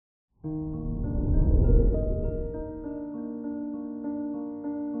Good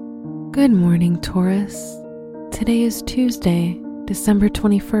morning, Taurus. Today is Tuesday, December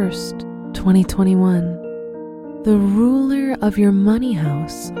 21st, 2021. The ruler of your money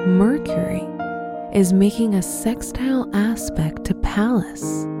house, Mercury, is making a sextile aspect to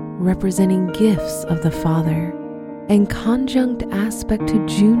Pallas, representing gifts of the father, and conjunct aspect to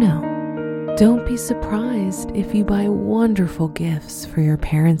Juno. Don't be surprised if you buy wonderful gifts for your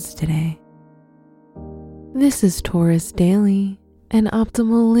parents today. This is Taurus Daily, an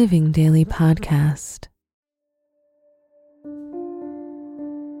Optimal Living Daily podcast.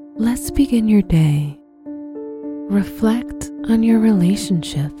 Let's begin your day. Reflect on your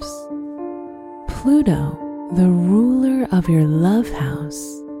relationships. Pluto, the ruler of your love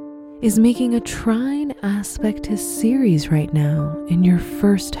house, is making a trine aspect to Ceres right now in your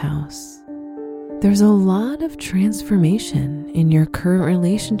first house. There's a lot of transformation in your current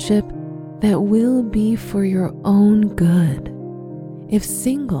relationship that will be for your own good. If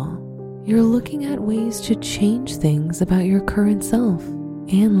single, you're looking at ways to change things about your current self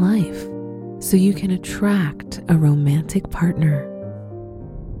and life so you can attract a romantic partner.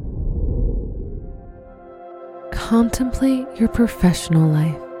 Contemplate your professional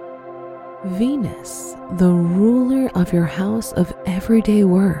life. Venus, the ruler of your house of everyday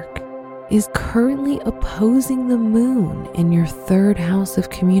work, is currently opposing the moon in your third house of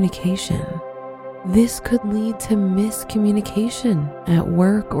communication. This could lead to miscommunication at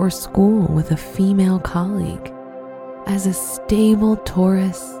work or school with a female colleague. As a stable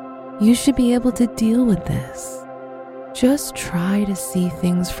Taurus, you should be able to deal with this. Just try to see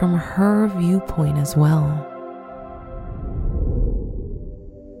things from her viewpoint as well.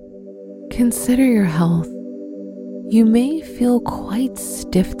 Consider your health. You may feel quite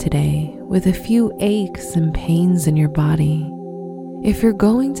stiff today with a few aches and pains in your body. If you're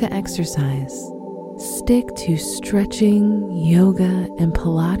going to exercise, stick to stretching, yoga, and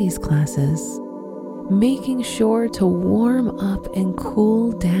Pilates classes, making sure to warm up and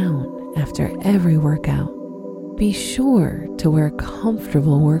cool down after every workout. Be sure to wear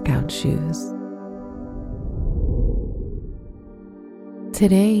comfortable workout shoes.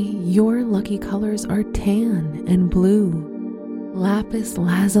 Today, your lucky colors are tan and blue. Lapis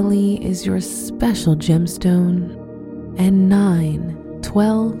lazuli is your special gemstone, and 9,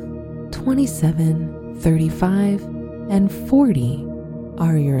 12, 27, 35, and 40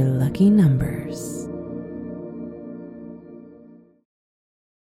 are your lucky numbers.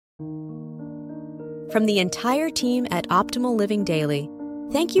 From the entire team at Optimal Living Daily,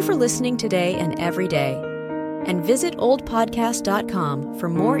 thank you for listening today and every day. And visit oldpodcast.com for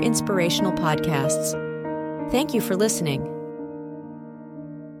more inspirational podcasts. Thank you for listening.